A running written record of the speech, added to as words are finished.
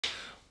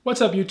What's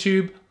up,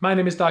 YouTube? My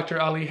name is Dr.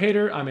 Ali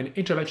Haider. I'm an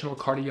interventional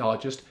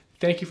cardiologist.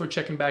 Thank you for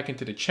checking back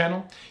into the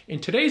channel. In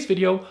today's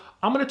video,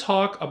 I'm going to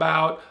talk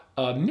about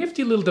a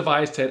nifty little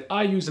device that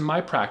I use in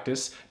my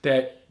practice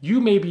that you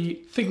may be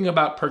thinking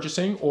about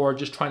purchasing or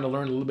just trying to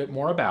learn a little bit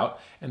more about,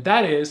 and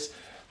that is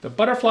the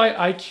Butterfly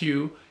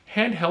IQ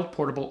handheld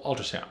portable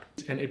ultrasound.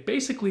 And it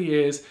basically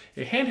is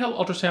a handheld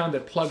ultrasound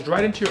that plugs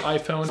right into your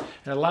iPhone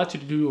and allows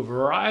you to do a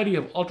variety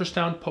of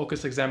ultrasound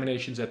POCUS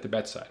examinations at the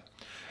bedside.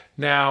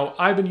 Now,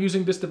 I've been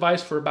using this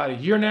device for about a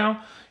year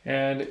now,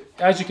 and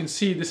as you can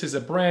see, this is a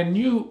brand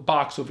new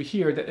box over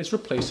here that is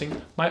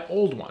replacing my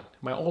old one.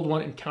 My old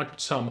one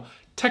encountered some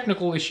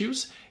technical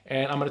issues,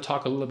 and I'm going to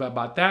talk a little bit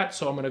about that.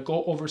 So I'm going to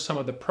go over some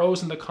of the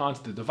pros and the cons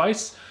of the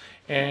device,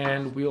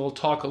 and we'll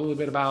talk a little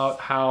bit about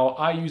how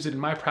I use it in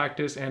my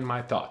practice and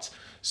my thoughts.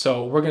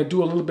 So we're going to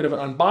do a little bit of an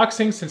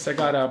unboxing since I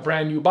got a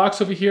brand new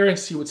box over here and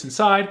see what's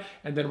inside,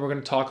 and then we're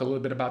going to talk a little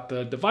bit about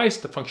the device,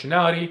 the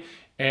functionality,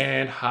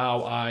 and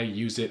how I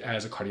use it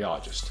as a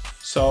cardiologist.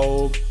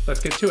 So let's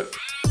get to it.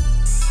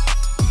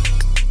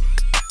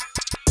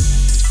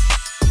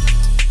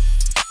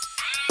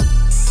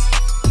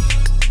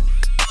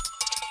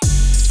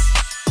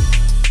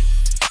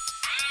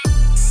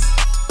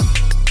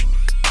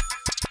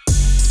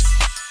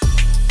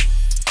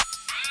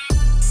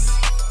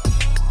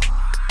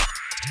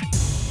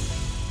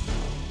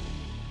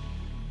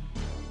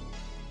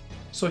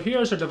 So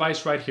here's our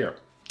device right here.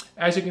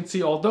 As you can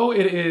see, although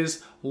it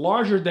is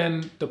larger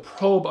than the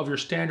probe of your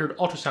standard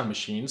ultrasound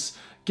machines,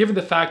 given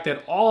the fact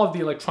that all of the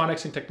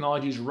electronics and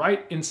technology is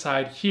right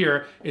inside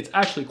here, it's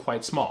actually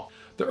quite small.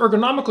 The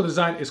ergonomical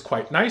design is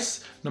quite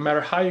nice. No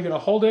matter how you're going to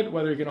hold it,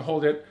 whether you're going to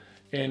hold it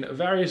in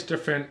various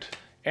different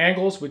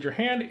angles with your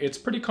hand, it's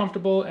pretty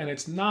comfortable and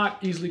it's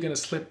not easily going to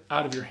slip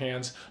out of your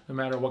hands no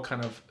matter what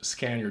kind of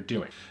scan you're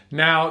doing.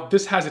 Now,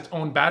 this has its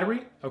own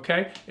battery,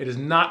 okay? It is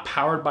not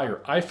powered by your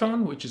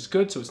iPhone, which is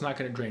good, so it's not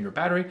going to drain your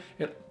battery.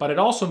 But it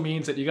also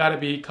means that you got to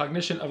be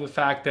cognizant of the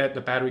fact that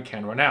the battery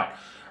can run out.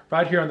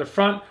 Right here on the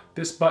front,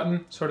 this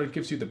button sort of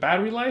gives you the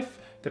battery life,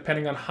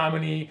 depending on how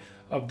many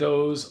of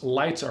those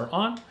lights are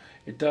on.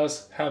 It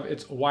does have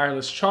its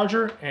wireless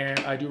charger, and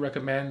I do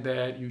recommend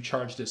that you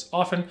charge this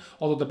often.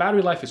 Although the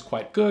battery life is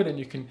quite good and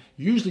you can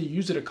usually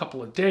use it a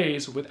couple of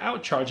days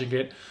without charging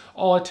it,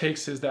 all it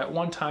takes is that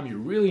one time you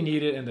really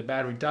need it and the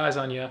battery dies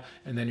on you,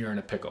 and then you're in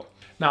a pickle.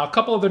 Now, a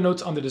couple other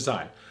notes on the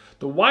design.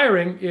 The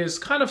wiring is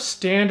kind of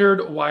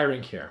standard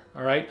wiring here,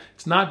 all right?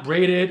 It's not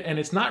braided and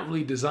it's not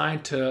really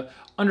designed to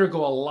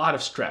undergo a lot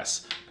of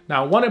stress.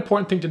 Now, one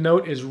important thing to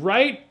note is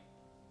right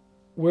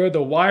where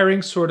the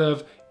wiring sort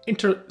of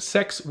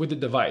intersects with the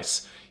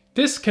device.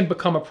 This can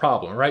become a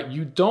problem, right?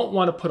 You don't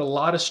want to put a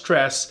lot of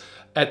stress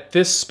at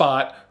this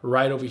spot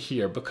right over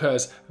here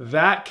because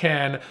that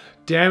can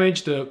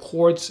damage the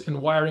cords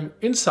and wiring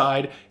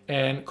inside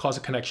and cause a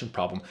connection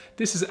problem.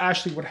 This is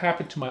actually what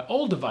happened to my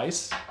old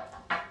device,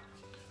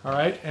 all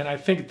right? And I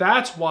think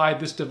that's why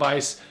this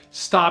device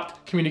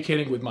stopped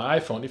communicating with my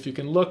iPhone. If you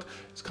can look,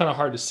 it's kind of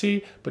hard to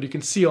see, but you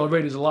can see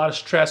already there's a lot of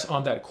stress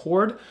on that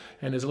cord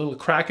and there's a little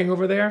cracking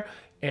over there.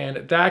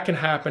 And that can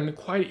happen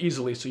quite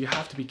easily, so you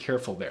have to be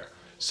careful there.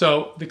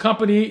 So the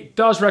company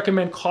does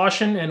recommend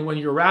caution, and when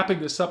you're wrapping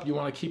this up, you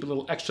want to keep a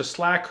little extra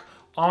slack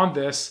on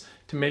this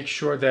to make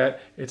sure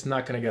that it's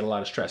not going to get a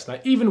lot of stress.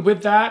 Now, even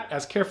with that,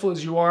 as careful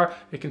as you are,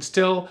 it can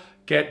still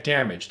get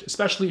damaged,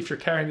 especially if you're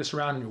carrying this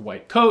around in your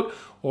white coat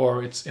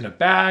or it's in a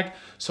bag.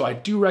 So I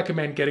do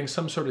recommend getting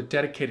some sort of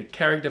dedicated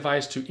carrying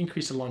device to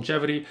increase the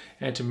longevity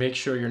and to make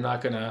sure you're not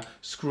going to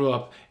screw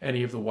up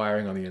any of the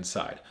wiring on the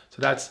inside.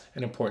 So that's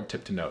an important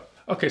tip to note.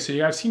 Okay, so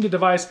you have seen the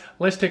device.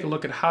 Let's take a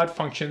look at how it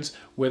functions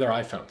with our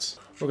iPhones.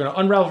 We're going to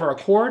unravel our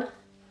cord.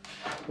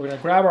 We're going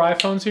to grab our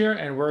iPhones here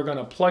and we're going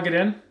to plug it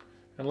in,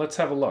 and let's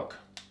have a look.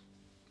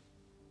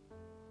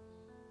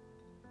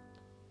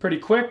 Pretty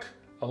quick.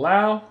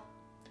 Allow.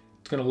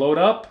 It's going to load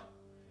up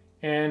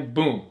and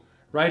boom.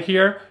 Right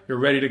here, you're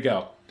ready to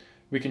go.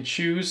 We can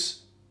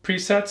choose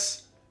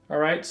presets. All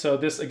right, so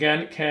this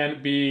again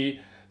can be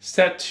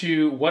set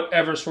to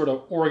whatever sort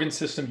of organ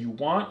system you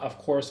want. Of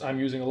course, I'm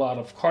using a lot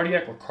of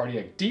cardiac or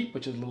cardiac deep,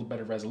 which is a little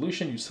better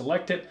resolution. You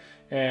select it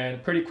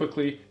and pretty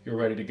quickly you're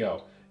ready to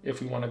go. If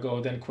we want to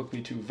go then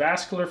quickly to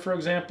vascular, for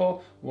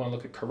example, we want to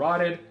look at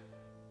carotid,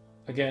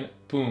 again,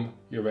 boom,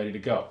 you're ready to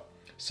go.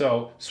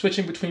 So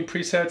switching between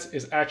presets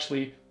is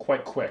actually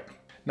quite quick.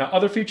 Now,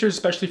 other features,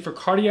 especially for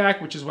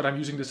cardiac, which is what I'm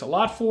using this a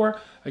lot for,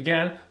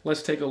 again,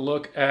 let's take a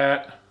look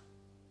at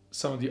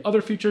some of the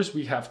other features.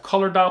 We have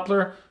color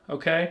Doppler,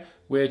 okay,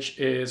 which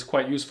is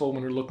quite useful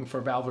when we're looking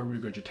for valvular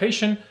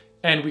regurgitation,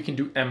 and we can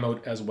do M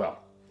mode as well.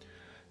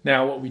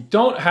 Now, what we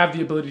don't have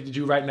the ability to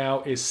do right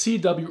now is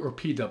CW or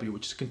PW,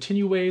 which is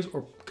continuous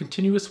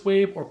continuous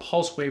wave or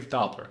pulse wave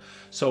Doppler.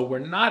 So we're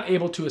not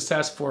able to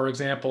assess, for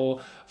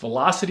example,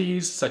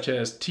 velocities such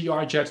as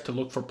TR jets to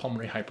look for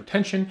pulmonary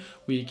hypertension.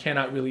 We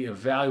cannot really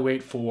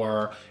evaluate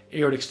for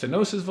aortic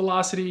stenosis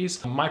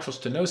velocities, mitral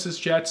stenosis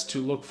jets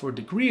to look for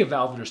degree of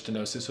valvular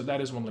stenosis, so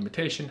that is one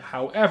limitation.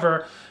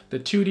 However, the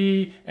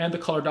 2D and the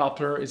color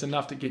Doppler is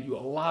enough to get you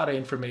a lot of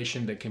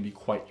information that can be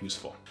quite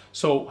useful.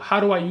 So how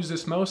do I use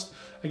this most?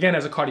 Again,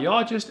 as a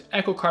cardiologist,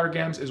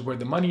 echocardiograms is where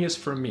the money is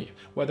for me,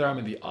 whether I'm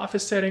in the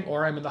office setting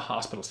or I'm in the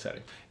hospital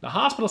setting. In the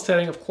hospital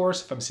setting, of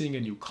course, if I'm seeing a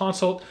new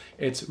consult,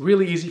 it's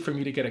really easy for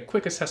me to get a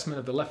quick assessment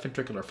of the left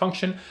ventricular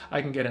function.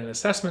 I can get an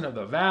assessment of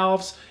the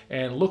valves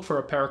and look for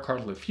a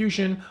pericardial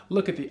effusion,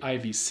 look at the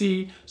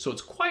IVC. So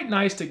it's quite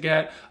nice to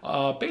get,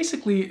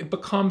 basically it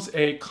becomes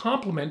a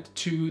complement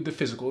to the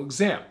physical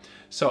exam.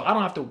 So I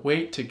don't have to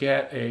wait to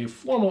get a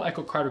formal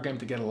echocardiogram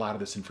to get a lot of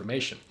this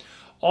information.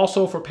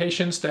 Also, for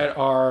patients that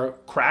are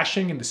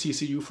crashing in the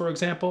CCU, for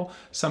example,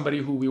 somebody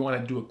who we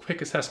want to do a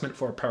quick assessment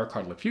for a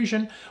pericardial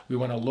effusion, we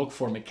want to look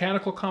for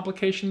mechanical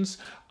complications.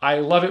 I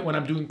love it when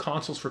I'm doing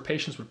consults for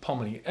patients with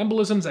pulmonary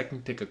embolisms. I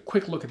can take a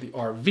quick look at the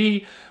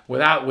RV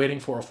without waiting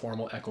for a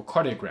formal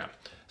echocardiogram.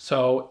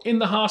 So in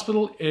the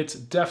hospital, it's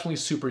definitely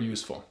super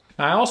useful.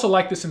 Now, I also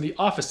like this in the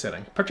office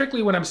setting,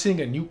 particularly when I'm seeing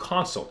a new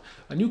consult.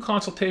 A new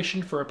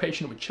consultation for a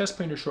patient with chest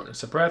pain or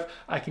shortness of breath,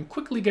 I can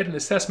quickly get an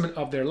assessment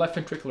of their left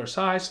ventricular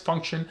size,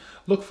 function,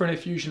 look for an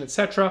effusion,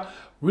 etc.,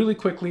 really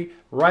quickly,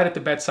 right at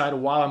the bedside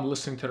while I'm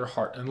listening to their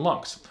heart and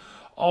lungs.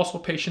 Also,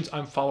 patients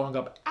I'm following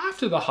up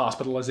after the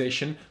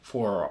hospitalization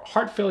for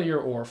heart failure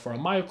or for a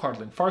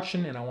myocardial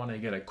infarction, and I want to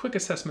get a quick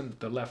assessment of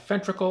the left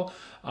ventricle.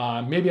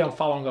 Maybe I'm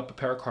following up a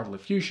pericardial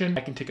effusion.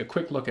 I can take a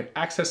quick look at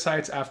access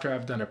sites after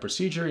I've done a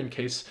procedure in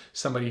case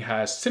somebody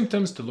has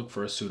symptoms to look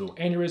for a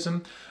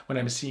pseudoaneurysm. When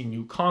I'm seeing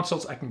new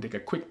consults, I can take a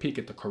quick peek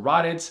at the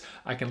carotids.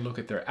 I can look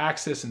at their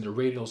axis and the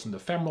radials and the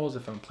femorals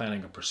if I'm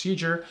planning a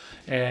procedure.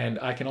 And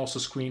I can also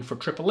screen for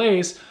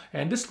AAAs.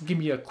 And this will give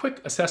me a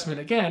quick assessment,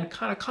 again,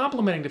 kind of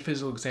complementing the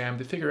physical exam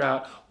to figure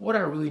out what I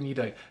really need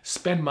to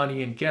spend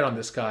money and get on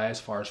this guy as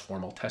far as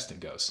formal testing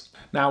goes.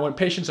 Now, when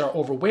patients are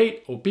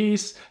overweight,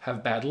 obese,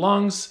 have bad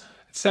lungs,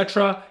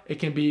 etc., it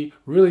can be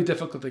really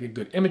difficult to get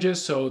good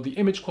images. So the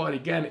image quality,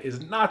 again,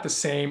 is not the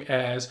same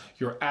as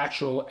your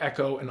actual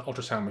echo and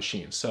ultrasound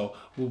machines. So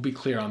we'll be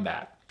clear on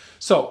that.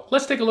 So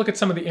let's take a look at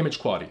some of the image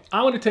quality.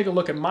 I want to take a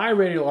look at my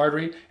radial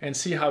artery and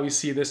see how we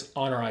see this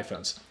on our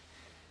iPhones.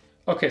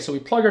 Okay, so we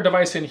plug our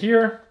device in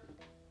here.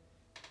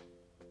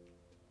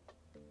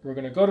 We're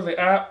going to go to the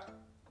app.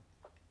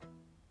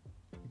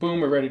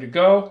 Boom, we're ready to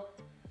go.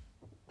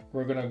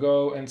 We're going to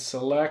go and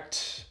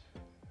select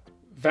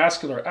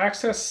vascular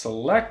access,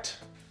 select.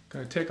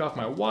 Going to take off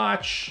my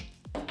watch.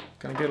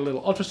 Going to get a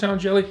little ultrasound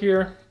jelly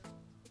here.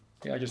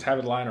 Yeah, I just have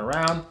it lying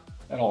around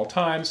at all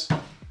times.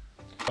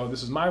 So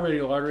this is my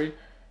radial artery.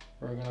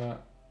 We're going to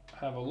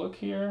have a look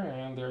here,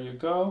 and there you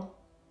go.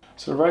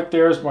 So right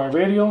there is my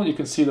radial. You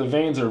can see the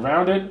veins are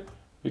rounded.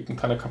 We can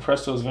kind of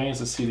compress those veins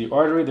to see the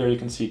artery. There you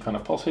can see kind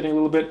of pulsating a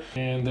little bit.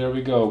 And there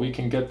we go. We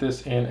can get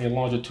this in a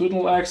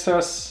longitudinal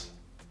axis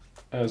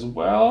as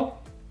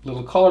well.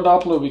 Little color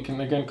Doppler, we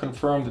can again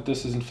confirm that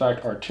this is in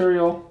fact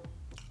arterial.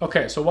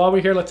 Okay, so while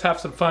we're here, let's have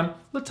some fun.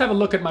 Let's have a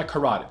look at my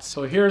carotids.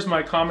 So here's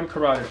my common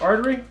carotid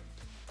artery,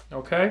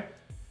 okay?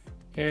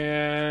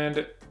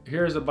 And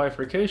here's the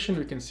bifurcation,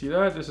 we can see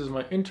that. This is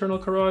my internal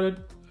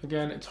carotid.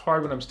 Again, it's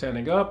hard when I'm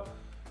standing up,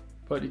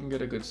 but you can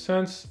get a good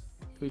sense.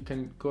 We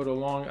can go to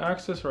long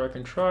axis, or I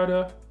can try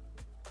to.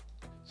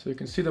 So you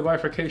can see the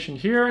bifurcation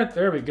here.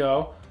 There we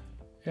go.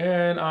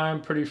 And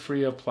I'm pretty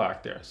free of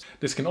plaque there.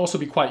 This can also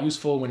be quite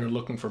useful when you're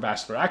looking for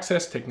vascular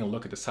access, taking a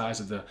look at the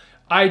size of the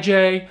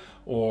IJ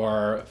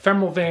or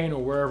femoral vein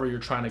or wherever you're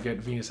trying to get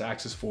venous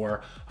access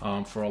for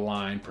a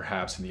line,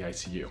 perhaps in the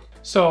ICU.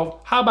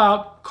 So how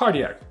about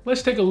cardiac?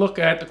 Let's take a look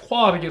at the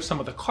quality of some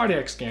of the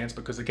cardiac scans,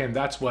 because again,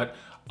 that's what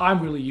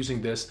I'm really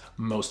using this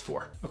most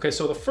for. Okay,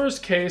 so the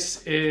first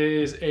case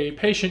is a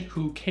patient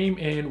who came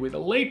in with a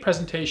late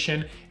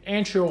presentation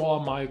anterior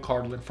wall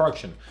myocardial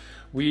infarction.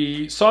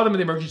 We saw them in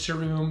the emergency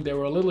room. They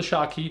were a little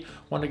shocky,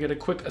 wanted to get a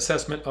quick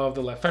assessment of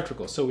the left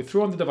ventricle. So we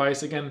threw on the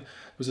device. Again, it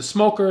was a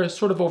smoker,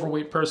 sort of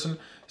overweight person.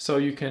 So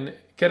you can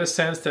get a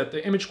sense that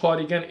the image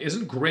quality, again,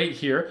 isn't great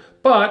here,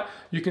 but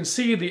you can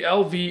see the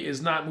LV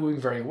is not moving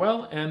very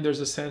well, and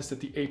there's a sense that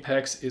the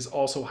apex is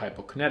also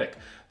hypokinetic.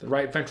 The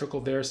right ventricle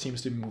there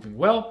seems to be moving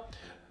well.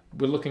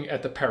 We're looking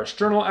at the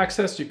parasternal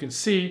axis. You can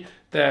see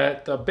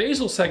that the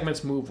basal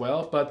segments move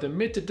well, but the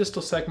mid to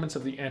distal segments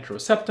of the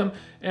anteroseptum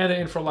and the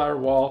infralateral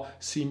wall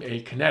seem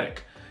akinetic.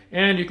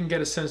 And you can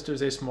get a sense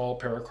there's a small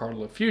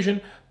pericardial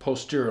effusion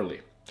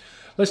posteriorly.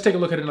 Let's take a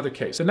look at another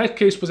case. The next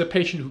case was a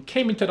patient who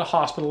came into the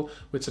hospital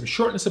with some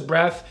shortness of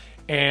breath,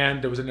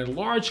 and there was an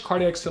enlarged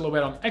cardiac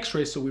silhouette on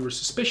x-ray, so we were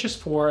suspicious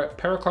for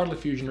pericardial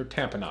effusion or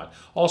tamponade.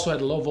 Also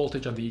had low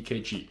voltage on the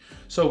EKG.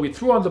 So we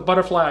threw on the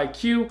butterfly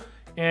IQ,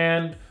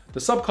 and the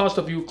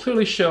subcostal view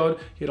clearly showed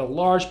he had a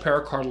large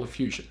pericardial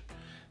effusion.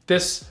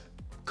 This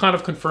kind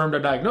of confirmed our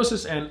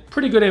diagnosis, and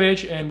pretty good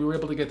image, and we were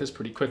able to get this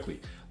pretty quickly.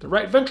 The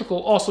right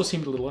ventricle also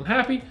seemed a little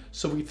unhappy,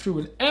 so we threw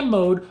an M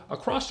mode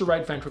across the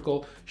right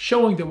ventricle,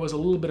 showing there was a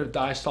little bit of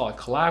diastolic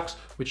collapse,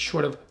 which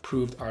sort of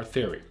proved our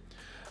theory.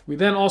 We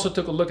then also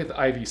took a look at the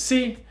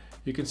IVC.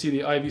 You can see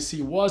the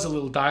IVC was a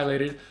little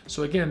dilated,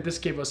 so again, this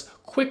gave us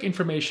quick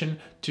information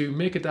to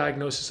make a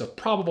diagnosis of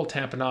probable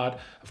tamponade,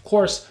 of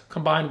course,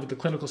 combined with the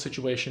clinical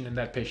situation, and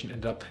that patient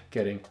ended up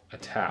getting a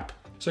TAP.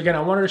 So again,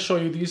 I wanted to show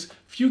you these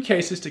few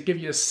cases to give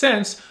you a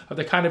sense of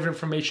the kind of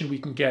information we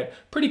can get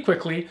pretty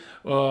quickly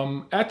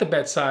at the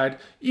bedside,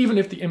 even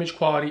if the image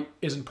quality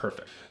isn't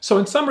perfect. So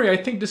in summary, I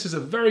think this is a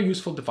very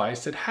useful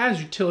device that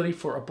has utility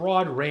for a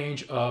broad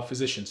range of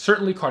physicians,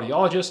 certainly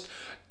cardiologists,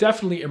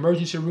 definitely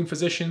emergency room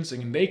physicians,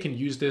 and they can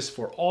use this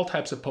for all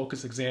types of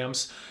POCUS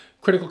exams,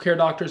 critical care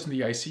doctors in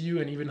the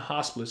ICU, and even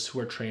hospitalists who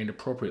are trained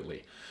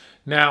appropriately.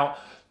 Now,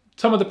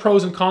 some of the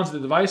pros and cons of the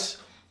device.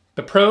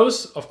 The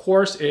pros, of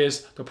course,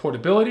 is the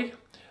portability,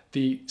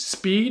 the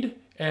speed,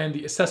 and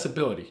the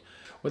accessibility.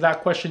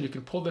 Without question, you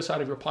can pull this out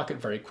of your pocket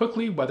very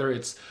quickly, whether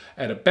it's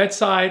at a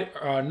bedside,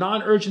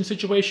 non-urgent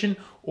situation,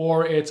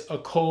 or it's a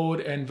code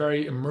and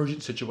very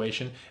emergent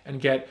situation, and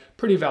get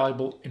pretty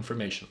valuable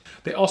information.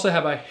 They also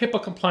have a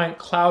HIPAA-compliant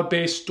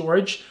cloud-based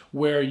storage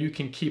where you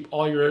can keep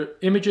all your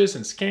images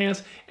and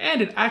scans,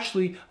 and it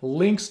actually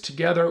links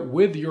together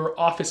with your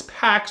office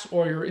PACS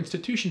or your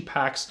institution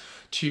PACS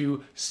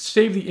to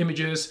save the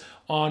images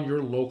on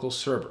your local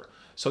server.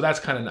 So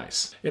that's kind of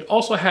nice. It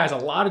also has a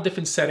lot of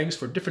different settings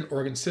for different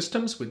organ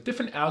systems with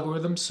different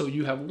algorithms, so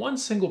you have one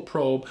single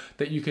probe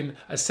that you can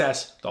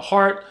assess the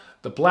heart,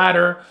 the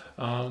bladder,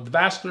 the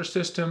vascular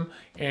system,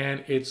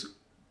 and it's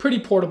pretty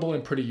portable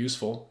and pretty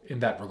useful in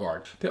that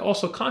regard. They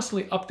also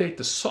constantly update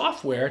the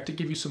software to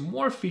give you some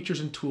more features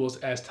and tools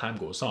as time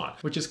goes on,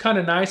 which is kind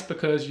of nice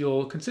because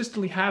you'll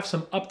consistently have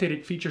some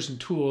updated features and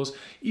tools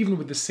even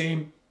with the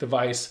same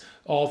device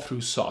all through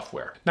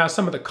software. Now,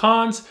 some of the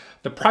cons,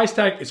 the price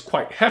tag is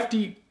quite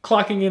hefty,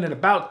 clocking in at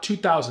about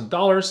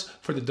 $2,000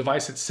 for the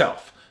device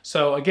itself.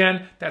 So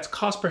again, that's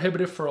cost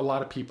prohibitive for a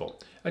lot of people.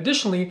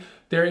 Additionally,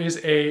 there is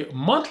a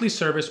monthly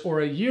service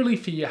or a yearly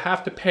fee you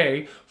have to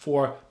pay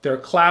for their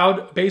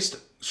cloud-based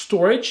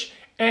storage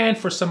and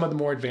for some of the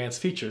more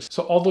advanced features.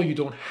 So although you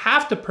don't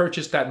have to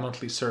purchase that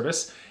monthly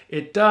service,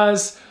 it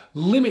does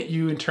limit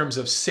you in terms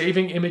of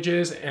saving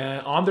images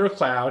on their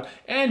cloud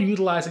and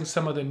utilizing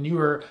some of the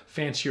newer,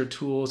 fancier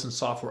tools and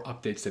software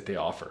updates that they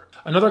offer.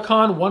 Another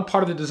con, one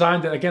part of the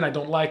design that again I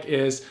don't like,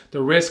 is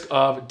the risk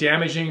of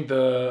damaging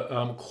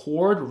the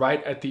cord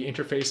right at the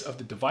interface of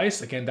the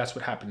device. Again, that's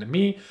what happened to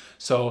me.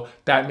 So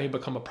that may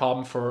become a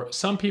problem for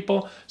some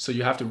people. So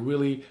you have to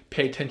really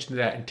pay attention to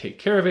that and take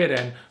care of it.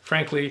 And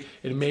frankly,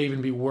 it may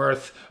even be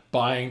worth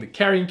buying the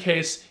carrying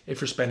case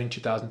if you're spending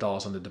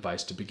 $2,000 on the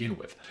device to begin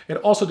with. It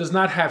also does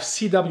not have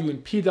CW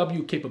and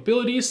PW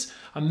capabilities.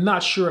 I'm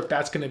not sure if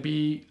that's going to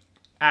be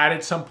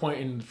added some point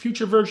in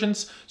future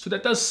versions, so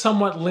that does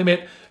somewhat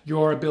limit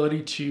your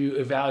ability to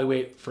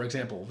evaluate, for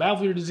example,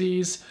 valvular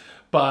disease.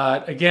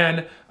 But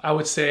again, I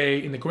would say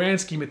in the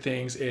grand scheme of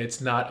things, it's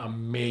not a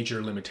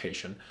major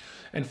limitation.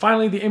 And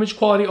finally, the image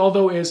quality,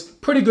 although is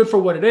pretty good for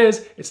what it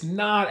is, it's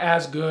not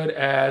as good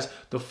as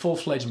the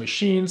full-fledged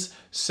machines.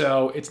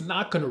 So it's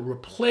not going to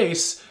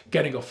replace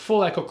getting a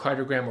full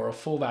echocardiogram or a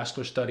full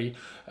vascular study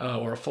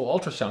or a full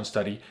ultrasound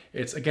study.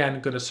 It's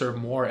again going to serve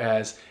more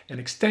as an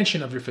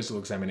extension of your physical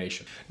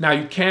examination. Now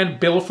you can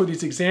bill for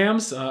these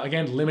exams,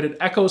 again, limited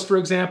echoes, for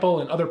example,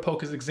 and other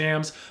POCUS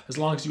exams, as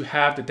long as you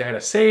have the data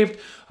saved.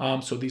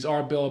 So these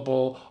are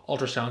billable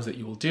ultrasounds that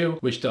you will do,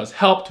 which does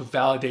help to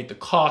validate the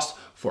cost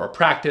for a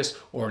practice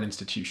or an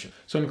institution.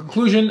 So in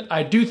conclusion,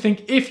 I do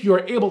think if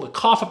you're able to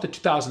cough up to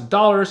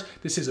 $2,000,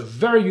 this is a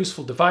very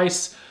useful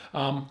device.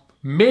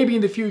 Maybe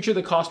in the future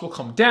the cost will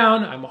come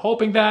down. I'm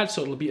hoping that,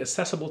 so it'll be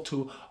accessible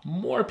to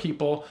more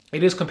people.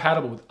 It is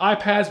compatible with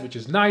iPads, which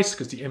is nice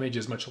because the image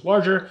is much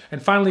larger. And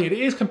finally, it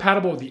is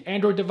compatible with the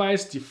Android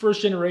device. The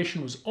first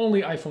generation was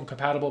only iPhone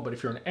compatible, but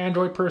if you're an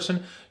Android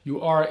person,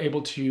 you are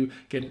able to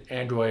get an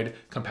Android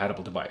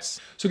compatible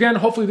device. So again,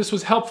 hopefully this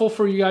was helpful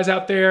for you guys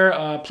out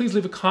there. Please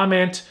leave a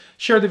comment,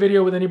 share the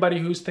video with anybody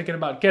who's thinking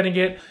about getting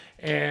it,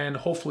 and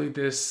hopefully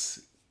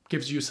this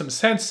gives you some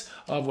sense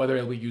of whether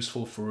it'll be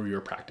useful for your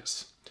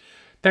practice.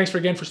 Thanks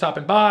again for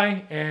stopping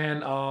by,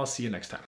 and I'll see you next time.